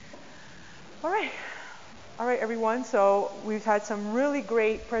All right. All right, everyone. So we've had some really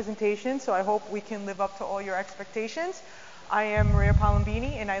great presentations, so I hope we can live up to all your expectations. I am Maria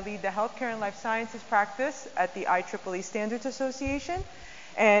Palombini, and I lead the Healthcare and Life Sciences practice at the IEEE Standards Association.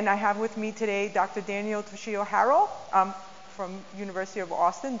 And I have with me today Dr. Daniel Harrell from University of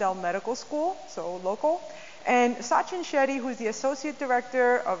Austin, Dell Medical School, so local. And Sachin Shetty, who's the Associate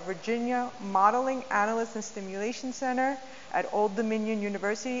Director of Virginia Modeling, Analyst, and Stimulation Center at Old Dominion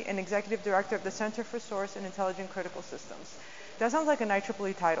University and Executive Director of the Center for Source and Intelligent Critical Systems. That sounds like an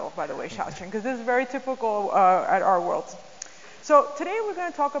IEEE title, by the way, Sachin, because this is very typical at our world. So today we're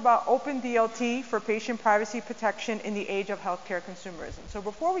going to talk about Open DLT for patient privacy protection in the age of healthcare consumerism. So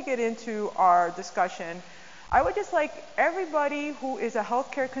before we get into our discussion, I would just like everybody who is a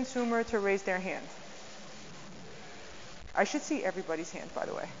healthcare consumer to raise their hand. I should see everybody's hand, by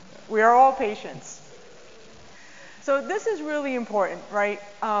the way. We are all patients. So this is really important, right?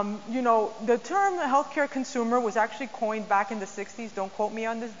 You know, the term healthcare consumer was actually coined back in the 60s. Don't quote me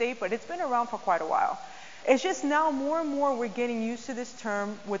on this date, but it's been around for quite a while. It's just now more and more we're getting used to this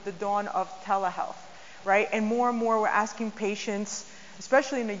term with the dawn of telehealth, right? And more we're asking patients,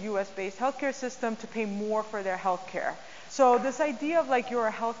 especially in a US-based healthcare system, to pay more for their healthcare. So this idea of like you're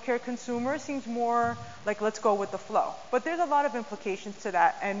a healthcare consumer seems more like let's go with the flow. But there's a lot of implications to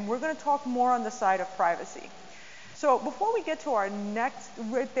that, and we're going to talk more on the side of privacy. So before we get to our next,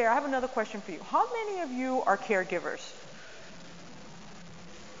 right there, I have another question for you. How many of you are caregivers?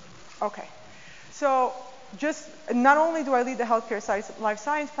 Okay. So just not only do I lead the healthcare life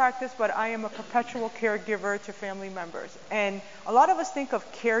science practice, but I am a perpetual caregiver to family members. And a lot of us think of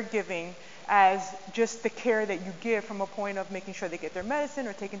caregiving as just the care that you give from a point of making sure they get their medicine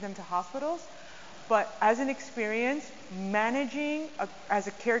or taking them to hospitals. But as an experience, managing as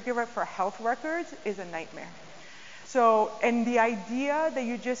a caregiver for health records is a nightmare. So, and the idea that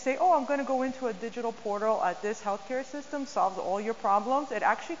you just say, oh, I'm going to go into a digital portal at this healthcare system solves all your problems, it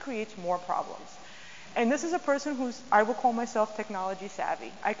actually creates more problems. And this is a person who's, I will call myself technology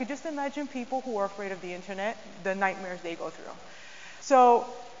savvy. I could just imagine people who are afraid of the internet, the nightmares they go through. So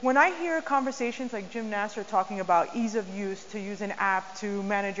when I hear conversations like Jim Nasser talking about ease of use to use an app to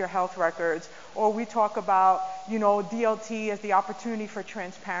manage your health records, or we talk about, you know, DLT as the opportunity for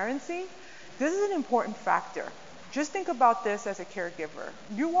transparency, this is an important factor. Just think about this as a caregiver.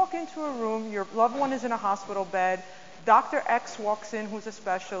 You walk into a room, your loved one is in a hospital bed, Dr. X walks in who's a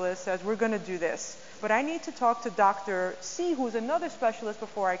specialist, says, we're going to do this. But I need to talk to Dr. C, who's another specialist,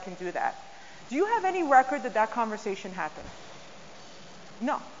 before I can do that. Do you have any record that that conversation happened?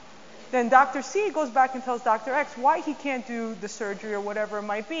 No. Then Dr. C goes back and tells Dr. X why he can't do the surgery or whatever it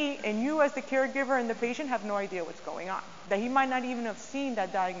might be, and you as the caregiver and the patient have no idea what's going on, that he might not even have seen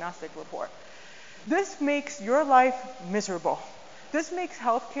that diagnostic report. This makes your life miserable. This makes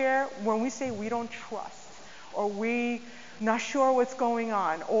healthcare, when we say we don't trust, or we not sure what's going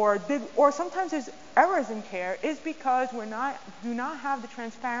on, or sometimes there's errors in care, is because do not have the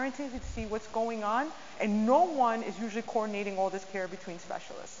transparency to see what's going on, and no one is usually coordinating all this care between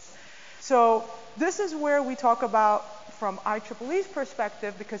specialists. So this is where we talk about from IEEE's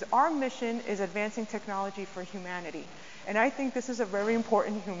perspective, because our mission is advancing technology for humanity. And I think this is a very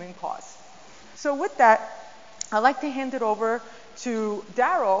important human cause. So with that, I'd like to hand it over to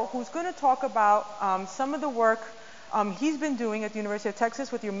Darryl, who's going to talk about some of the work he's been doing at the University of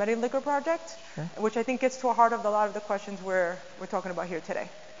Texas with your MediLiquor project, sure, which I think gets to the heart of a lot of the questions we're talking about here today.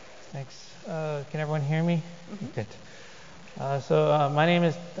 Thanks. Can everyone hear me? Mm-hmm. Good. So my name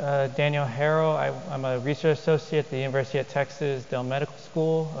is Daniel Harrell. I'm a research associate at the University of Texas Dell Medical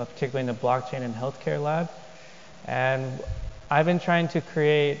School, particularly in the blockchain and healthcare lab. And I've been trying to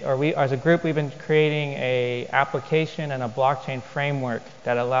create, or we as a group, we've been creating a application and a blockchain framework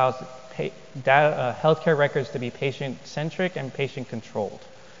that allows healthcare records to be patient-centric and patient-controlled.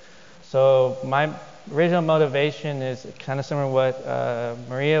 So my original motivation is kind of similar to what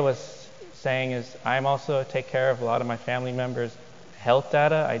Maria was saying, is I'm also take care of a lot of my family members' health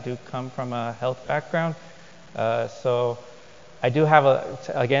data. I do come from a health background, so I do have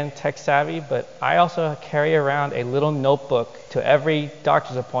again, tech savvy, but I also carry around a little notebook to every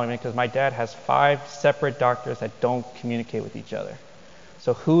doctor's appointment because my dad has 5 separate doctors that don't communicate with each other.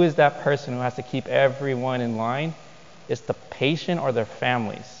 So who is that person who has to keep everyone in line? It's the patient or their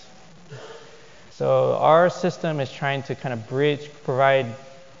families. So our system is trying to kind of provide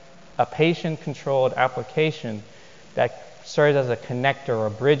a patient-controlled application that serves as a connector or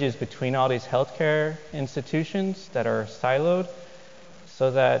bridges between all these healthcare institutions that are siloed,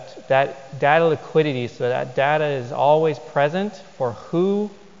 so that data liquidity, so that data is always present for who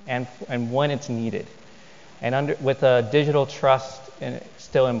and when it's needed, and with a digital trust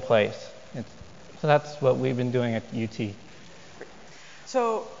still in place. So that's what we've been doing at UT.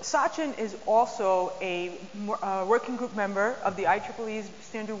 So Sachin is also a working group member of the IEEE's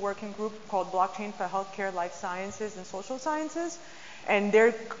standard working group called Blockchain for Healthcare, Life Sciences, and Social Sciences. And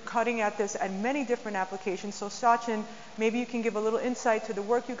they're cutting at this at many different applications. So Sachin, maybe you can give a little insight to the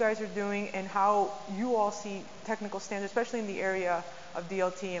work you guys are doing and how you all see technical standards, especially in the area of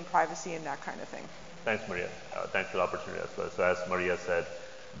DLT and privacy and that kind of thing. Thanks, Maria. Thanks for the opportunity as well. So as Maria said,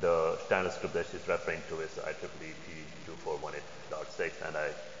 the standards group that she's referring to is IEEE P2418.6, and I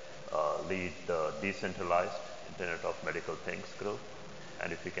lead the decentralized Internet of Medical Things group.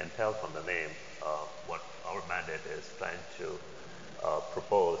 And if you can tell from the name, what our mandate is trying to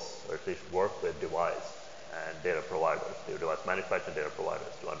propose, or at least work with device and data providers, the device manufacturer data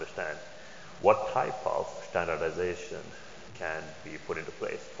providers, to understand what type of standardization can be put into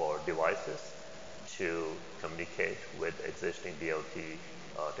place for devices to communicate with existing DLT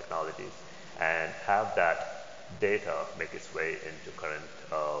technologies and have that data make its way into current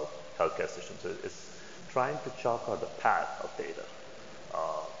healthcare systems. So it's trying to chalk out the path of data.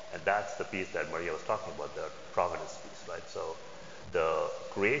 And that's the piece that Maria was talking about, the provenance piece, right? So the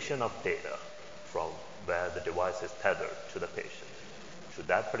creation of data from where the device is tethered to the patient, to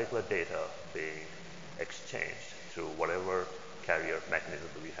that particular data being exchanged through whatever carrier mechanism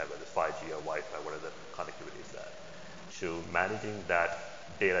that we have, whether it's 5G or Wi-Fi, whatever the connectivity is that, to managing that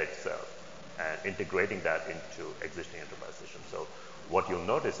data itself and integrating that into existing enterprise systems. So what you'll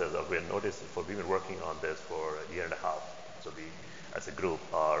notice is that we've been working on this for a year and a half. So we, as a group,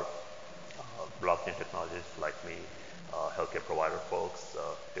 are blockchain technologists like me, healthcare provider folks,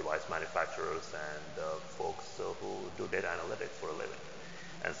 device manufacturers, and folks who do data analytics for a living.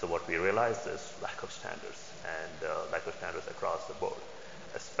 And so what we realized is lack of standards, and lack of standards across the board,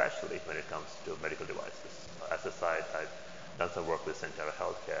 especially when it comes to medical devices. As a side, I've done some work with Centera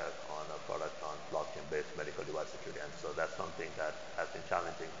Healthcare on a product on blockchain-based medical device security, and so that's something that has been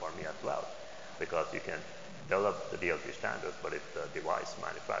challenging for me as well, because you can develop the DLT standards, but if the device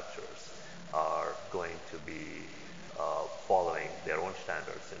manufacturers are going to be following their own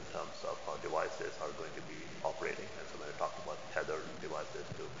standards in terms of how devices are going to be operating. And so when we talk about tethered devices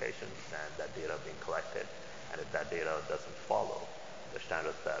to patients and that data being collected, and if that data doesn't follow the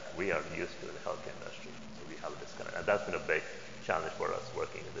standards that we are used to in the healthcare industry, so we have a disconnect. And that's been a big challenge for us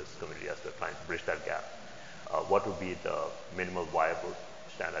working in this community as we're trying to bridge that gap. What would be the minimal viable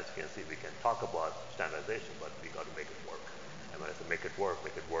standards? You can see we can talk about standardization, but we got to make it work. And when I say make it work,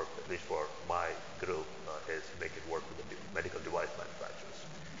 at least for my group, is make it work with the medical device manufacturers.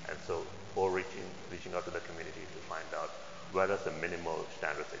 And so reaching out to the community to find out where does the minimal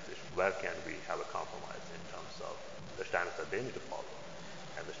standards exist? Where can we have a compromise in terms of the standards that they need to follow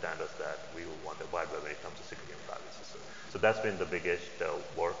and the standards that we will want to abide by when it comes to security and privacy. So that's been the biggest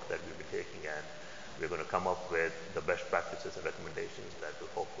work that we'll be taking, and we're going to come up with the best practices and recommendations that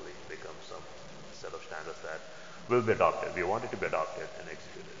will hopefully become some set of standards that will be adopted. We want it to be adopted and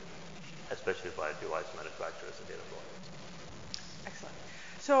executed, especially by device manufacturers and data providers. Excellent.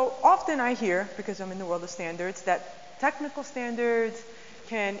 So often I hear, because I'm in the world of standards, that technical standards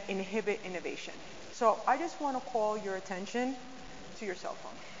can inhibit innovation. So I just want to call your attention to your cell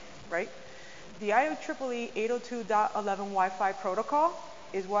phone, right? The IEEE 802.11 Wi-Fi protocol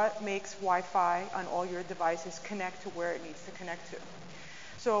is what makes Wi-Fi on all your devices connect to where it needs to connect to.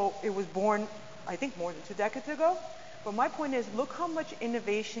 So it was born, I think, more than 2 decades ago. But my point is, look how much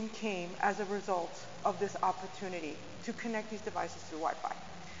innovation came as a result of this opportunity to connect these devices through Wi-Fi.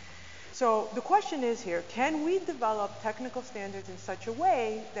 So the question is here, can we develop technical standards in such a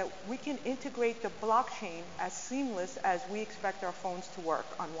way that we can integrate the blockchain as seamless as we expect our phones to work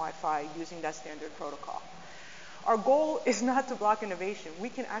on Wi-Fi using that standard protocol? Our goal is not to block innovation. We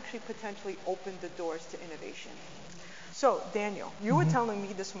can actually potentially open the doors to innovation. So Daniel, you were telling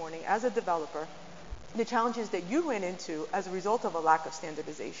me this morning, as a developer, the challenges that you ran into as a result of a lack of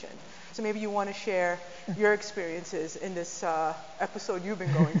standardization. So maybe you want to share your experiences in this episode you've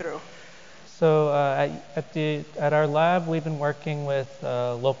been going through. So at our lab, we've been working with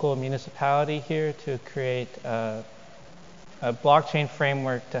a local municipality here to create a blockchain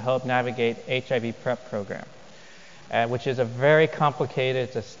framework to help navigate HIV PrEP program, which is a very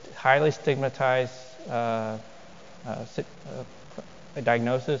complicated, it's a highly stigmatized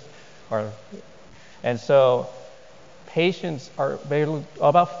diagnosis, and so patients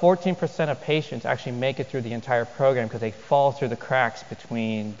about 14% of patients actually make it through the entire program because they fall through the cracks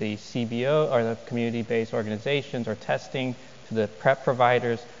between the CBO or the community-based organizations or testing to the PrEP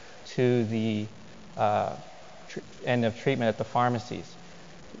providers to the end of treatment at the pharmacies.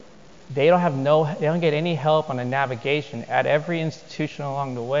 they don't get any help on the navigation. At every institution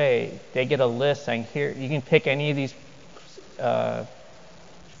along the way, they get a list saying, here, you can pick any of these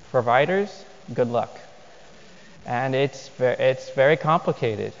providers, good luck. And it's very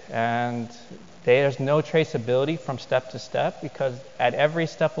complicated, and there's no traceability from step to step, because at every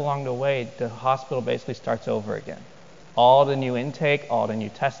step along the way, the hospital basically starts over again. All the new intake, all the new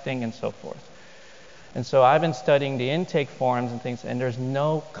testing, and so forth. And so I've been studying the intake forms and things, and there's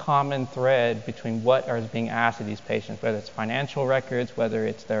no common thread between what is being asked of these patients, whether it's financial records, whether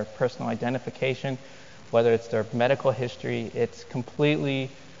it's their personal identification, whether it's their medical history. It's completely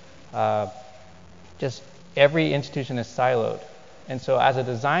just every institution is siloed. And so as a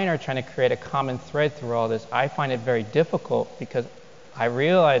designer trying to create a common thread through all this, I find it very difficult, because I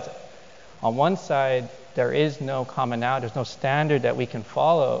realize on one side there is no commonality, there's no standard that we can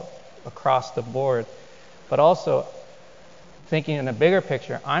follow across the board. But also, thinking in a bigger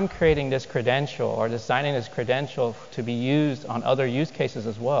picture, I'm creating this credential or designing this credential to be used on other use cases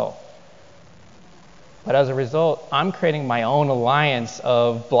as well. But as a result, I'm creating my own alliance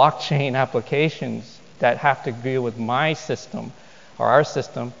of blockchain applications that have to deal with my system or our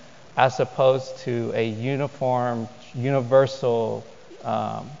system, as opposed to a uniform, universal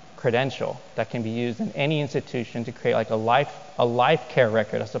credential that can be used in any institution to create like a life care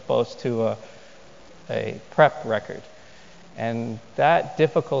record, as opposed to a prep record. And that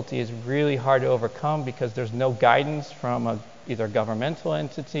difficulty is really hard to overcome, because there's no guidance from either governmental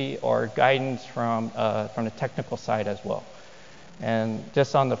entity or guidance from the technical side as well. And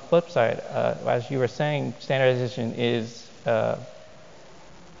just on the flip side, as you were saying, standardization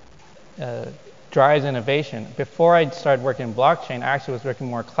drives innovation. Before I started working in blockchain, I actually was working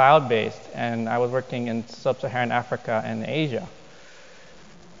more cloud-based, and I was working in sub-Saharan Africa and Asia.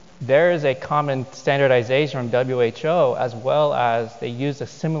 There is a common standardization from WHO, as well as they use a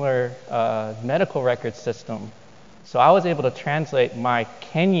similar medical record system. So I was able to translate my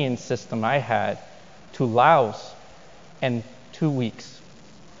Kenyan system I had to Laos in 2 weeks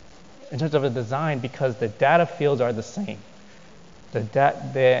in terms of a design, because the data fields are the same.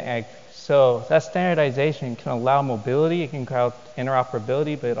 So that standardization can allow mobility, it can allow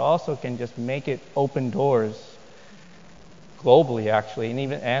interoperability, but it also can just make it open doors globally, actually,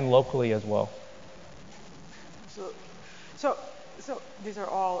 and locally as well. So these are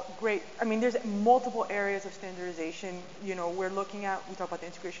all great. I mean, there's multiple areas of standardization. You know, we talk about the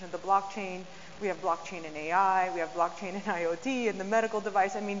integration of the blockchain. We have blockchain in AI. We have blockchain in IoT and the medical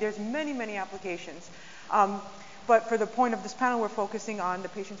device. I mean, there's many, many applications. But for the point of this panel, we're focusing on the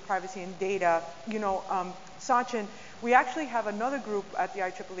patient's privacy and data. You know, Sachin, we actually have another group at the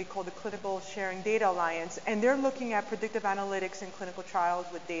IEEE called the Clinical Sharing Data Alliance, and they're looking at predictive analytics in clinical trials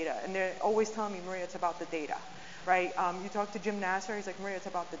with data. And they're always telling me, Maria, it's about the data, right? You talk to Jim Nasser, he's like, Maria, it's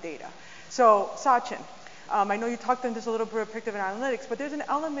about the data. So Sachin, I know you talked on this a little bit of predictive analytics, but there's an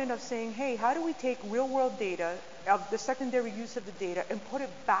element of saying, hey, how do we take real world data, of the secondary use of the data, and put it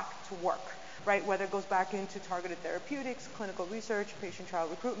back to work? Right, whether it goes back into targeted therapeutics, clinical research, patient trial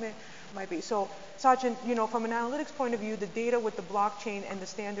recruitment, might be. So, Sachin, you know, from an analytics point of view, the data with the blockchain and the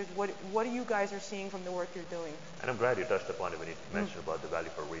standards, what you guys are seeing from the work you're doing? And I'm glad you touched upon it when you mentioned about the value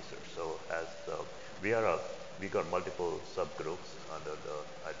for research. So, as we got multiple subgroups under the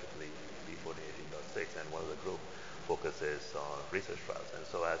IEEE 1418.6, and one of the group focuses on research trials. And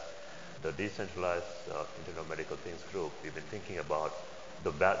so, as the decentralized Internet of Medical Things group, we've been thinking about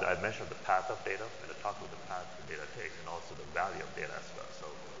I mentioned the path of data, and I talked about the path the data takes, and also the value of data as well. So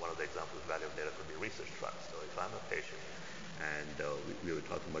one of the examples of value of data could be research trials. So if I'm a patient, and we were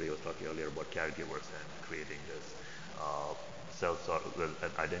talking, Maria was talking earlier about caregivers and creating this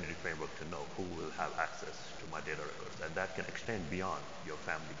an identity framework to know who will have access to my data records, and that can extend beyond your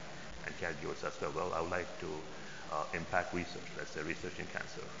family and caregivers as well. Well, I would like to impact research, let's say research in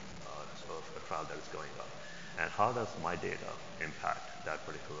cancer, so a trial that is going on. And how does my data impact that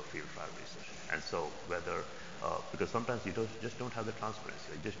particular field trial research? And so whether, because sometimes you just don't have the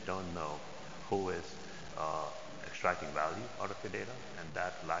transparency, you just don't know who is extracting value out of your data, and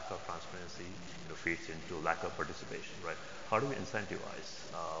that lack of transparency feeds into lack of participation, right? How do we incentivize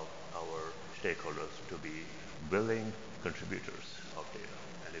our stakeholders to be willing contributors of data?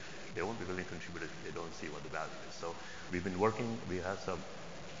 And if they won't be willing contributors, they don't see what the value is. So we've been working, we have some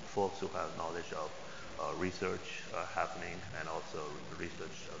folks who have knowledge of research happening, and also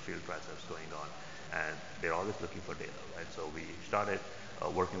research field trials that's going on, and they're always looking for data, right? So we started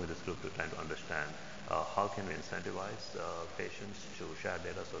working with this group to try to understand how can we incentivize patients to share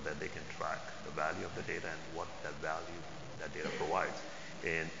data so that they can track the value of the data and what that value that data provides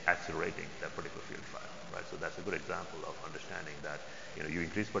in accelerating that particular field trial, right? So that's a good example of understanding that you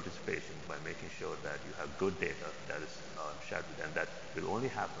increase participation by making sure that you have good data that is shared with them. That will only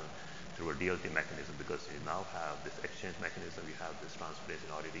happen through a DLT mechanism, because you now have this exchange mechanism, you have this transparency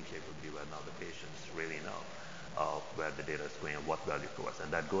and auditing capability where now the patients really know where the data is going and what value provides.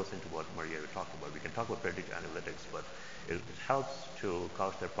 And that goes into what Maria talked about. We can talk about predictive analytics, but it helps to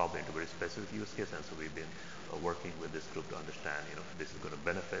couch that problem into very specific use case. And so we've been working with this group to understand, this is going to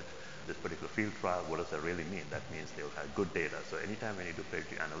benefit this particular field trial. What does that really mean? That means they'll have good data. So anytime when you do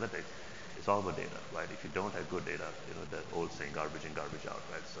predictive analytics, it's all about data, right? If you don't have good data, the old saying, garbage in, garbage out,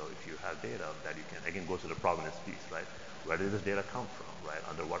 right? So if you have data that you can, again, go to the provenance piece, right? Where did this data come from, right?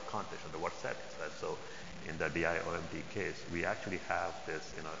 Under what context, under what settings, right? So in the DI-OMT case, we actually have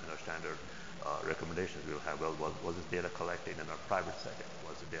this, in our standard recommendations, we'll have, well, was this data collected in a private setting?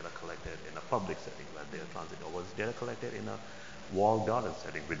 Was the data collected in a public setting, like data transit? Or was data collected in a walled garden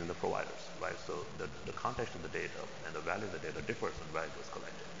setting within the providers, right? So the context of the data and the value of the data differs on where it was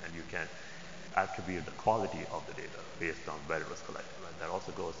collected. And you can attribute the quality of the data based on where it was collected, right? That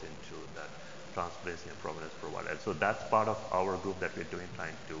also goes into that transparency and provenance provider. And so that's part of our group that we're doing,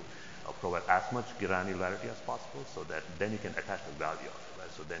 trying to provide as much granularity as possible so that then you can attach the value of it,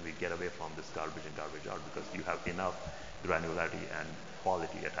 right? So then we get away from this garbage in, garbage out, because you have enough granularity and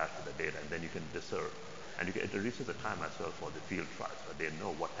quality attached to the data, and then you can discern. And it reduces the time as well for the field trials, but they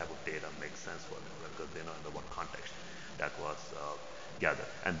know what type of data makes sense for them, right? Because they know under what context that was gathered.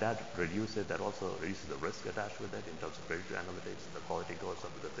 And that also reduces the risk attached with it in terms of predictive analytics. The quality goes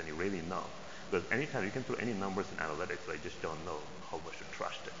up because then you really know. Because anytime you can throw any numbers in analytics, but you just don't know how much to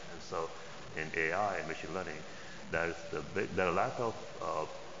trust it. And so in AI and machine learning, there's a lack of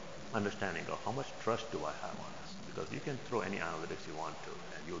understanding of how much trust do I have on this. Because you can throw any analytics you want to,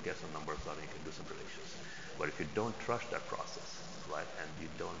 and you'll get some numbers out and you can do some predictions. But if you don't trust that process, right, and you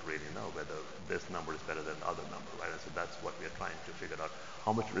don't really know whether this number is better than the other number, right? And so that's what we are trying to figure out,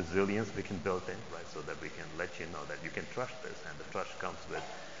 how much resilience we can build in, right, so that we can let you know that you can trust this, and the trust comes with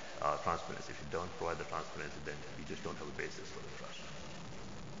transparency. If you don't provide the transparency, then you just don't have a basis for the trust.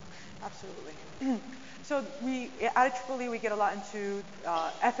 Absolutely. So at IEEE, we get a lot into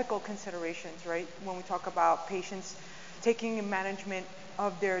ethical considerations, right? When we talk about patients taking management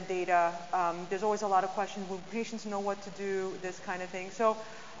of their data, there's always a lot of questions. Will patients know what to do? This kind of thing. So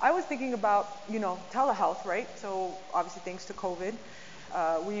I was thinking about, telehealth, right? So obviously, thanks to COVID,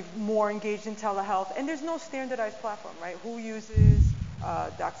 we've more engaged in telehealth, and there's no standardized platform, right? Who uses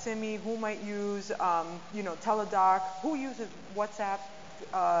Doximi? Who might use, Teledoc? Who uses WhatsApp?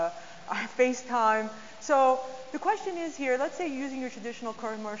 FaceTime. So the question is here, let's say you're using your traditional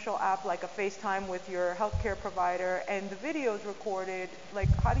commercial app like a FaceTime with your healthcare provider, and the video is recorded. Like,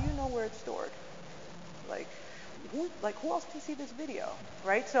 how do you know where it's stored? Who else can see this video,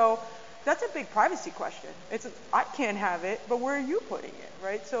 right? So that's a big privacy question. I can't have it, but where are you putting it,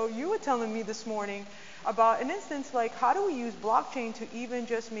 right? So you were telling me this morning about an instance like, how do we use blockchain to even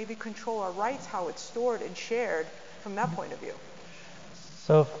just maybe control our rights, how it's stored and shared from that point of view?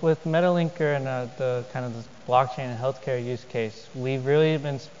 So with MetaLinker and the kind of this blockchain and healthcare use case, we've really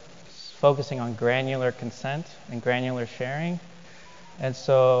been focusing on granular consent and granular sharing. And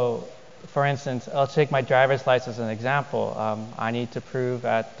so, for instance, I'll take my driver's license as an example. I need to prove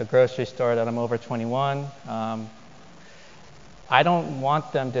at the grocery store that I'm over 21. I don't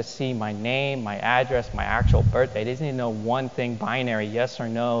want them to see my name, my address, my actual birthday. They just need to know one thing, binary, yes or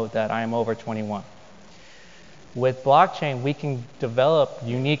no, that I am over 21. With blockchain, we can develop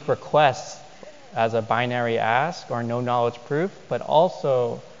unique requests as a binary ask or no knowledge proof, but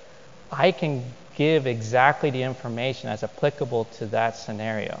also I can give exactly the information as applicable to that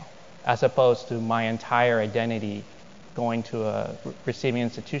scenario, as opposed to my entire identity going to a receiving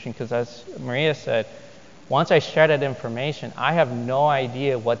institution. Because as Maria said, once I share that information, I have no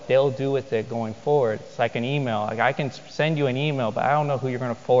idea what they'll do with it going forward. It's like an email. Like, I can send you an email, but I don't know who you're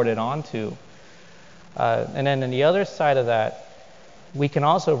going to forward it on to. And then on the other side of that, we can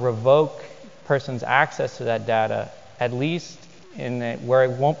also revoke person's access to that data, at least where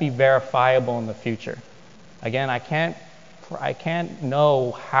it won't be verifiable in the future. Again, I can't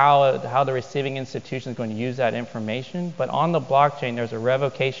know how the receiving institution is going to use that information, but on the blockchain, there's a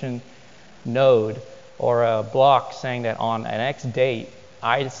revocation node or a block saying that on an X date,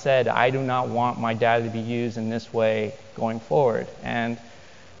 I said I do not want my data to be used in this way going forward. And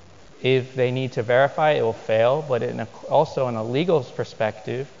if they need to verify, it will fail. But also in a legal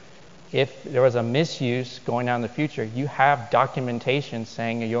perspective, if there was a misuse going down in the future, you have documentation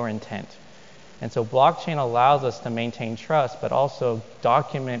saying your intent. And so blockchain allows us to maintain trust, but also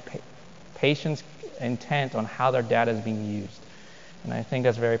document patients' intent on how their data is being used. And I think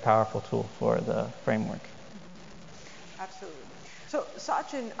that's a very powerful tool for the framework. Absolutely. So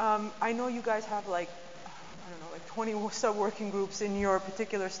Sachin, I know you guys have like 20 sub-working groups in your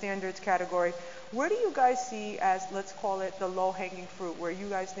particular standards category. Where do you guys see as, let's call it, the low-hanging fruit, where you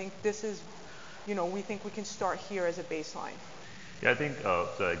guys think this is, we think we can start here as a baseline? Yeah, I think,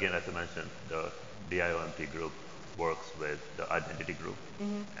 so again, as I mentioned, the DIOMT group works with the identity group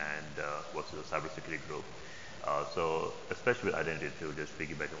and works with the cybersecurity group. So especially with identity too, just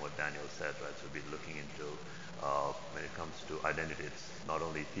piggybacking on what Daniel said, right? So we're looking into, when it comes to identity, it's not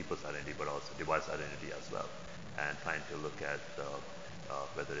only people's identity, but also device identity as well. And trying to look at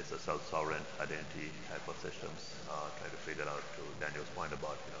whether it's a self-sovereign identity type of systems, trying to figure out, to Daniel's point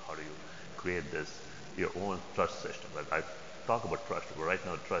about, how do you create your own trust system. Like I talk about trust, but right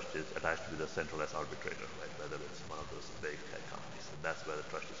now trust is attached to the centralized arbitrator, right? Whether it's one of those big tech companies, and that's where the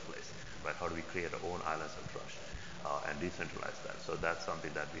trust is placed, right? How do we create our own islands of trust and decentralize that? So that's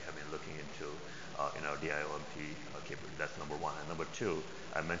something that we have been looking into in our DIOMT capability. That's number one. And number two,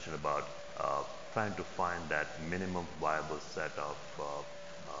 I mentioned about trying to find that minimum viable set of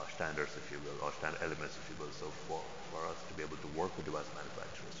standards, if you will, or standard elements, if you will, so for us to be able to work with device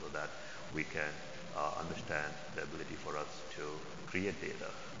manufacturers so that we can understand the ability for us to create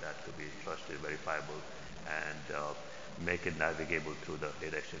data that could be trusted, verifiable, and make it navigable through the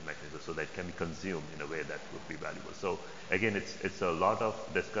data exchange mechanism so that it can be consumed in a way that would be valuable. So again, it's a lot of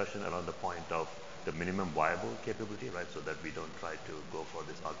discussion around the point of the minimum viable capability, right? So that we don't try to go for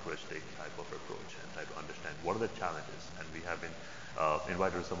this altruistic type of approach and try to understand what are the challenges. And we have been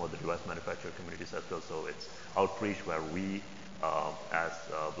invited to some of the device manufacturer communities as well. So it's outreach where we, as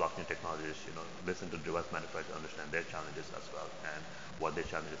blockchain technologists, listen to device manufacturers, understand their challenges as well, and what their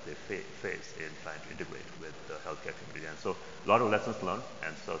challenges they face in trying to integrate with the healthcare community. And so a lot of lessons learned,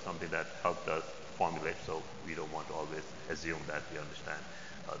 and so something that helped us formulate. So we don't want to always assume that we understand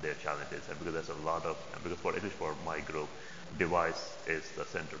their challenges, and because there's a lot of, because at least for my group, device is the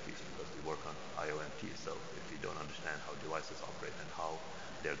centerpiece because we work on IOMT. So if we don't understand how devices operate and how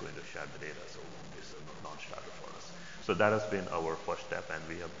they're going to share the data, so it's a non-starter for us. So that has been our first step, and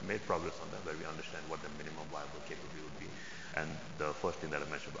we have made progress on that, where we understand what the minimum viable capability would be. And the first thing that I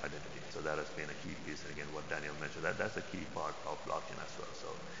mentioned about identity, so that has been a key piece. And again, what Daniel mentioned, that's a key part of blockchain as well.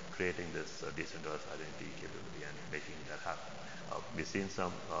 So creating this decentralized identity capability and making that happen. We've seen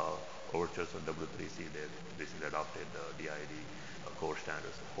some overtures on W3C. They've recently adopted the DID core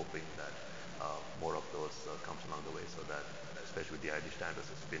standards, hoping that more of those comes along the way, so that, especially with DID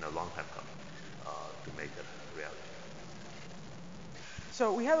standards, it's been a long time coming to make that reality.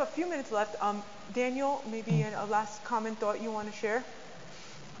 So we have a few minutes left. Daniel, maybe a last comment, thought you want to share?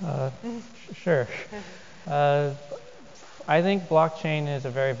 Sure. I think blockchain is a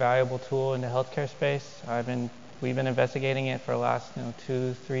very valuable tool in the healthcare space. We've been investigating it for the last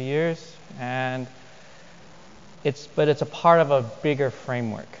 2-3 years, and it's a part of a bigger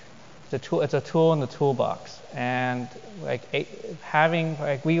framework. It's a tool in the toolbox, and our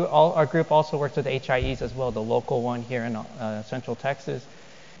group also works with HIEs as well, the local one here in Central Texas,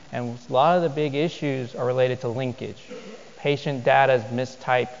 and a lot of the big issues are related to linkage. Patient data is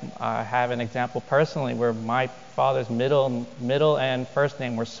mistyped. I have an example personally where my father's middle and first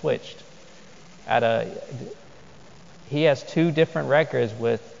name were switched. He has 2 different records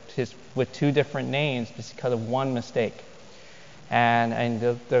with 2 different names just because of one mistake. And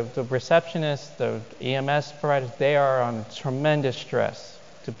the receptionists, the EMS providers, they are on tremendous stress,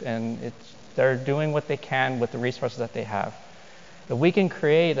 they're doing what they can with the resources that they have. If we can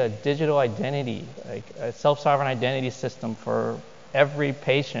create a digital identity, like a self-sovereign identity system for every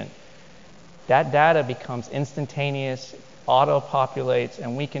patient, that data becomes instantaneous, auto-populates,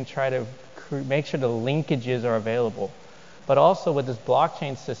 and we can try to make sure the linkages are available. But also with this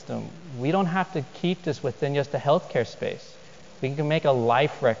blockchain system, we don't have to keep this within just the healthcare space. We can make a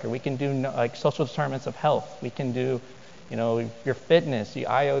life record. We can do like social determinants of health. We can do, your fitness, your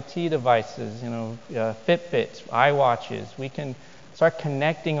IoT devices, Fitbits, iWatches. We can start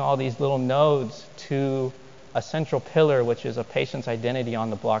connecting all these little nodes to a central pillar, which is a patient's identity on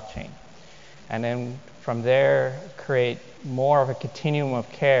the blockchain. And then from there, create more of a continuum of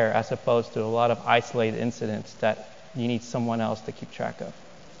care as opposed to a lot of isolated incidents that you need someone else to keep track of.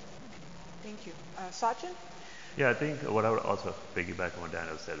 Thank you. Sachin? Yeah, I think what I would also piggyback on what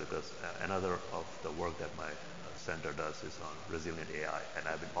Daniel said, because another of the work that my center does is on resilient AI, and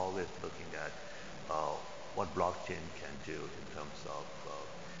I've been always looking at what blockchain can do in terms of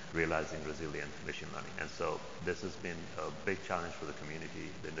realizing resilient machine learning. And so this has been a big challenge for the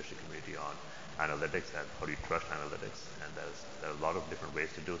community, the industry community, on analytics and how do you trust analytics, and there are a lot of different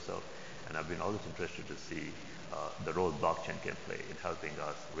ways to do so. And I've been always interested to see the role blockchain can play in helping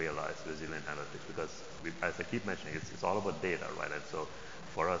us realize resilient analytics, because as I keep mentioning, it's all about data, right? And so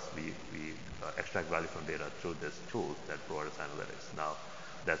for us, we extract value from data through this tool that provides analytics. Now,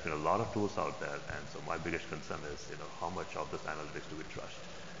 there's been a lot of tools out there, and so my biggest concern is, how much of this analytics do we trust?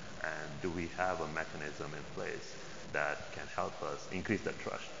 And do we have a mechanism in place that can help us increase that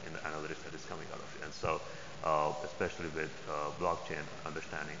trust in the analytics that is coming out of it? And so, especially with blockchain,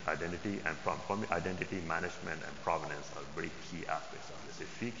 understanding identity and for me, identity management and provenance are very key aspects of this.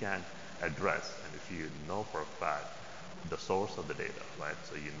 If we can address, and if you know for a fact the source of the data, right?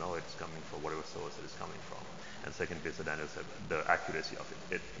 So you know it's coming from whatever source it is coming from. And second piece that Daniel said, the accuracy of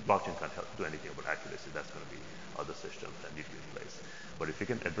it. Blockchain can't help do anything about accuracy. That's going to be other systems that need to be in place. But if you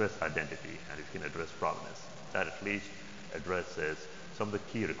can address identity and if you can address provenance, that at least addresses some of the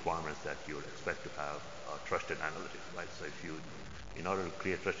key requirements that you would expect to have trusted analytics, right? So if you, in order to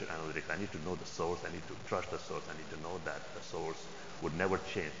create trusted analytics, I need to know the source, I need to trust the source, I need to know that the source would never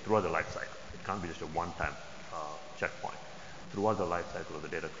change throughout the life cycle. It can't be just a one-time checkpoint. Throughout the life cycle of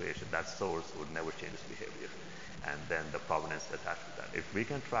the data creation, that source would never change its behavior. And then the provenance attached to that. If we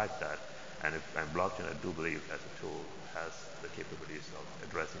can track that, and blockchain, I do believe, as a tool, has the capabilities of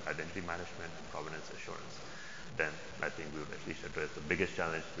addressing identity management and provenance assurance, then I think we will at least address the biggest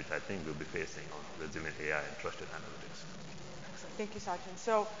challenge, which I think we'll be facing on resilient AI and trusted analytics. Excellent. Thank you, Sachin.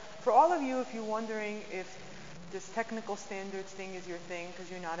 So for all of you, if you're wondering if this technical standards thing is your thing because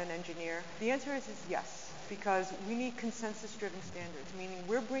you're not an engineer, the answer is yes. Because we need consensus-driven standards, meaning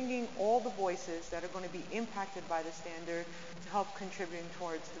we're bringing all the voices that are going to be impacted by the standard to help contribute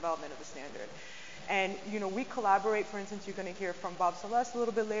towards development of the standard. And we collaborate. For instance, you're going to hear from Bob Celeste a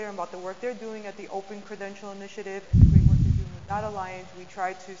little bit later about the work they're doing at the Open Credential Initiative and the great work they're doing with that alliance. We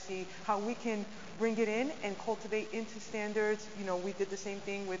try to see how we can bring it in and cultivate into standards. We did the same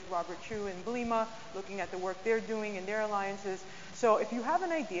thing with Robert True and Blima, looking at the work they're doing in their alliances. So if you have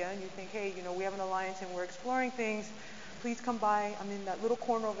an idea and you think, hey, we have an alliance and we're exploring things, please come by. I'm in that little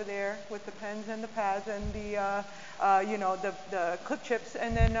corner over there with the pens and the pads and the, the clip chips,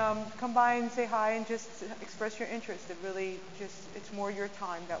 and then come by and say hi and just express your interest. It really it's more your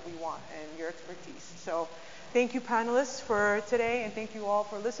time that we want and your expertise. So thank you, panelists, for today, and thank you all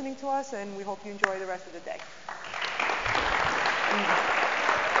for listening to us, and we hope you enjoy the rest of the day.